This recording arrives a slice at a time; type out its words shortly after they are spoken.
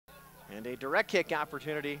And a direct kick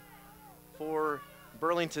opportunity for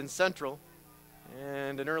Burlington Central.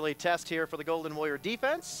 And an early test here for the Golden Warrior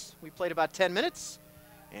defense. We played about 10 minutes,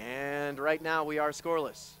 and right now we are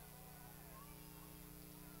scoreless.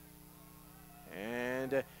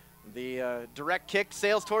 And the direct kick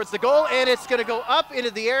sails towards the goal, and it's going to go up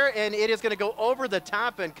into the air, and it is going to go over the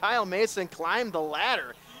top, and Kyle Mason climbed the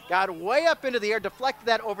ladder, got way up into the air, deflected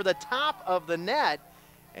that over the top of the net,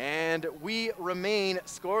 and we remain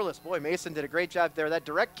scoreless. Boy, Mason did a great job there. That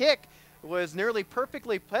direct kick was nearly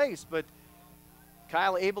perfectly placed, but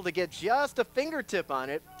Kyle able to get just a fingertip on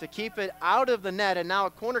it to keep it out of the net, and now a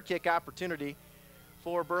corner kick opportunity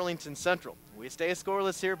for Burlington Central. We stay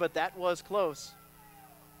scoreless here, but that was close,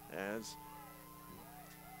 as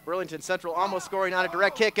Burlington Central almost scoring on a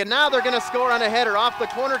direct kick, and now they're going to score on a header off the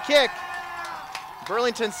corner kick.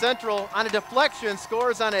 Burlington Central on a deflection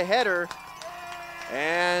scores on a header,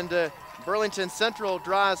 and Burlington Central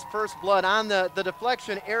draws first blood on the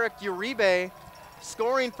deflection. Eric Uribe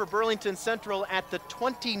scoring for Burlington Central at the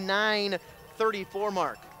 29:34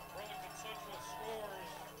 mark.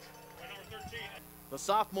 The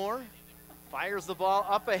sophomore fires the ball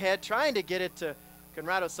up ahead, trying to get it to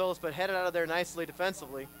Conrado Solis, but headed out of there nicely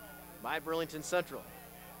defensively by Burlington Central.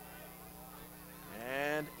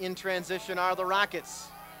 And in transition are the Rockets,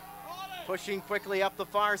 pushing quickly up the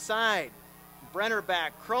far side. Brenner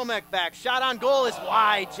back, Kromek back, shot on goal is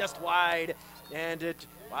wide, just wide. And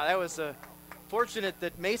wow, that was fortunate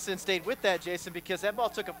that Mason stayed with that, Jason, because that ball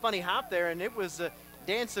took a funny hop there, and it was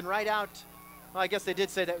dancing right out. Well, I guess they did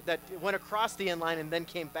say that it went across the end line and then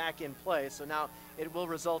came back in play. So now it will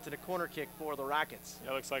result in a corner kick for the Rockets.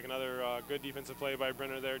 Yeah, looks like another good defensive play by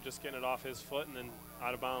Brenner there, just getting it off his foot and then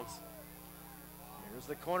out of bounds. Here's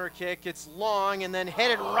the corner kick. It's long and then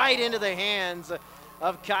headed right into the hands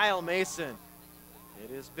of Kyle Mason.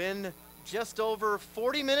 It has been just over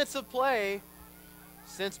 40 minutes of play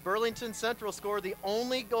since Burlington Central scored the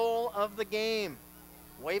only goal of the game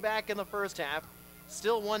way back in the first half.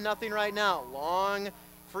 Still 1-0 right now. Long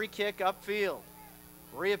free kick upfield.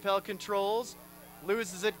 Riopel controls,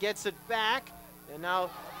 loses it, gets it back, and now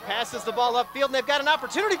passes the ball upfield, and they've got an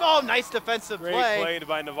opportunity. Oh, nice defensive play. Great play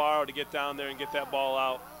by Navarro to get down there and get that ball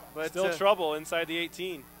out. But still trouble inside the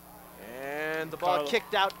 18. And the ball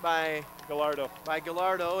kicked out by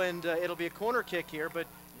Gallardo, and it'll be a corner kick here. But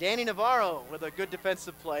Danny Navarro with a good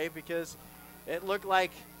defensive play, because it looked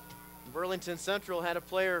like Burlington Central had a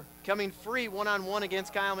player coming free one-on-one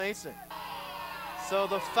against Kyle Mason. So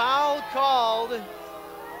the foul called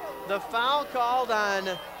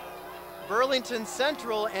on Burlington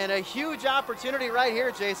Central, and a huge opportunity right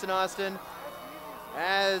here, Jason Austin,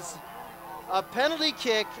 as a penalty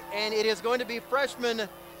kick, and it is going to be freshman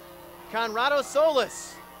Conrado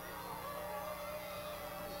Solis.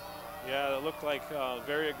 Yeah, it looked like a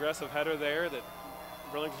very aggressive header there that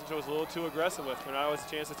Burlington Central was a little too aggressive with. Conrado has a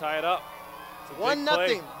chance to tie it up.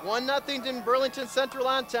 1-0. 1-0 in Burlington Central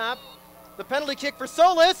on top. The penalty kick for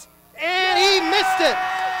Solis, and he missed it.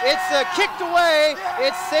 It's kicked away.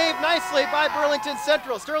 It's saved nicely by Burlington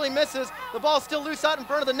Central. Sterling misses. The ball's still loose out in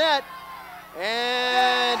front of the net,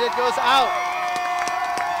 and it goes out.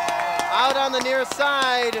 Out on the near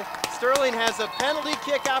side. Sterling has a penalty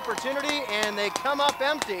kick opportunity, and they come up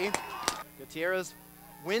empty. Gutierrez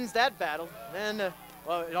wins that battle. Then,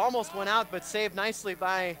 well, it almost went out, but saved nicely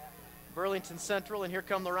by Burlington Central, and here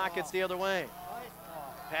come the Rockets the other way.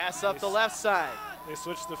 Pass up the left side. They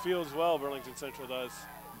switched the fields well, Burlington Central does.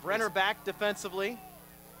 Brenner back defensively.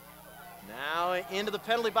 Now into the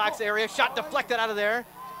penalty box area. Shot deflected out of there.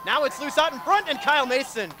 Now it's loose out in front, and Kyle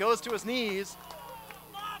Mason goes to his knees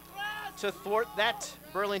to thwart that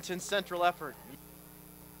Burlington Central effort.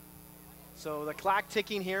 So the clock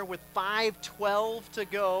ticking here with 5:12 to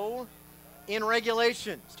go in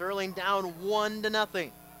regulation. Sterling down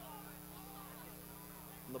 1-0.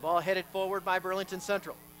 The ball headed forward by Burlington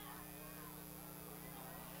Central.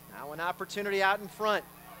 Now an opportunity out in front.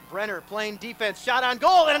 Brenner playing defense, shot on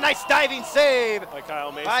goal, and a nice diving save by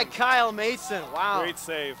Kyle Mason. Wow. Great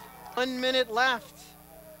save. 1 minute left.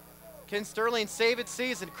 Can Sterling save its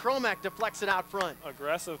season? Kromek deflects it out front.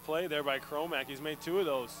 Aggressive play there by Kromek. He's made 2 of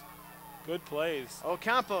those. Good plays.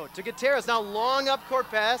 Ocampo to Gutierrez. Now long up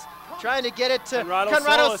court pass, trying to get it to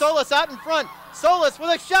Conrado Solis out in front. Solis with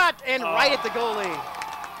a shot, and right at the goalie.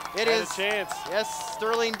 It is a chance. Yes,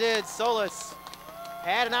 Sterling did. Solis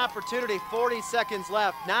had an opportunity. 40 seconds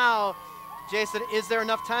left. Now, Jason, is there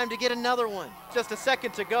enough time to get another one? Just a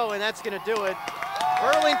second to go, and that's going to do it.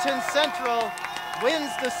 Burlington Central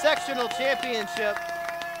wins the sectional championship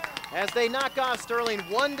as they knock off Sterling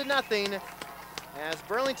 1-0. As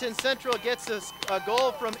Burlington Central gets a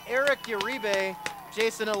goal from Eric Uribe,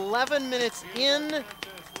 Jason, 11 minutes in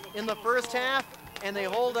the first half, and they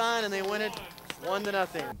hold on and they win it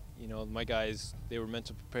 1-0. You know, my guys, they were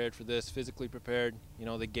mentally prepared for this, physically prepared. You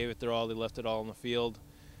know, they gave it their all, they left it all on the field.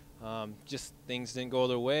 Just things didn't go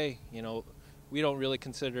their way. You know, we don't really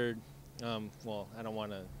consider, well, I don't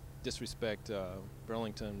want to disrespect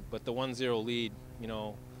Burlington, but the 1-0 lead, you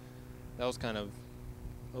know, that was kind of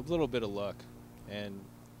a little bit of luck. And,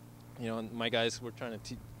 you know, my guys were trying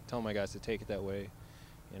to tell my guys to take it that way,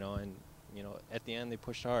 you know, and, you know, at the end they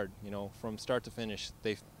pushed hard, you know, from start to finish,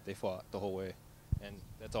 they fought the whole way. And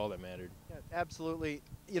that's all that mattered. Yeah, absolutely.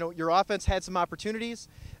 You know, your offense had some opportunities,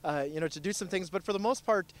 you know, to do some things, but for the most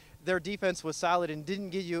part, their defense was solid and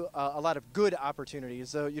didn't give you a lot of good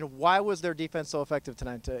opportunities. You know, why was their defense so effective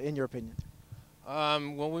tonight, in your opinion?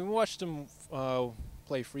 When we watched them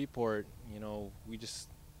play Freeport, you know, it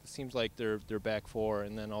seems like their back four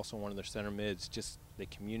and then also one of their center mids, just they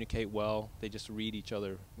communicate well. They just read each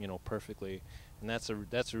other, you know, perfectly, and that's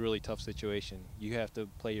a really tough situation. You have to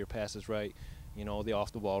play your passes right. You know, the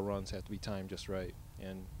off-the-ball runs have to be timed just right.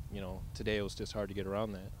 And, you know, today it was just hard to get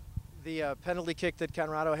around that. The penalty kick that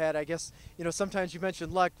Conrado had, I guess, you know, sometimes you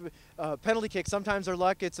mentioned luck. Penalty kicks, sometimes are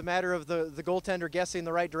luck. It's a matter of the goaltender guessing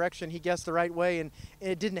the right direction. He guessed the right way, and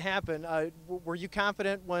it didn't happen. Were you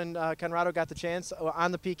confident when Conrado got the chance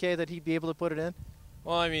on the PK that he'd be able to put it in?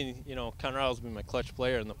 Well, I mean, you know, Conrado's been my clutch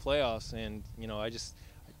player in the playoffs, and, you know,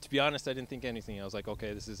 to be honest, I didn't think anything. I was like,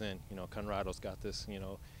 okay, this is in. You know, Conrado's got this, you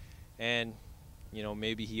know. And, you know,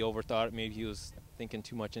 maybe he overthought it. Maybe he was thinking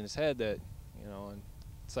too much in his head that, you know, and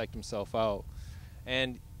psyched himself out.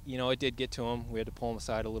 And, you know, it did get to him. We had to pull him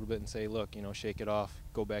aside a little bit and say, look, you know, shake it off.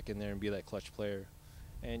 Go back in there and be that clutch player.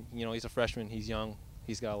 And, you know, he's a freshman. He's young.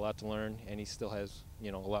 He's got a lot to learn, and he still has,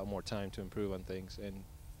 you know, a lot more time to improve on things. And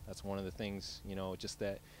that's one of the things, you know, just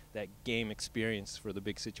that game experience for the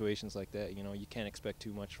big situations like that. You know, you can't expect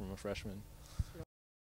too much from a freshman.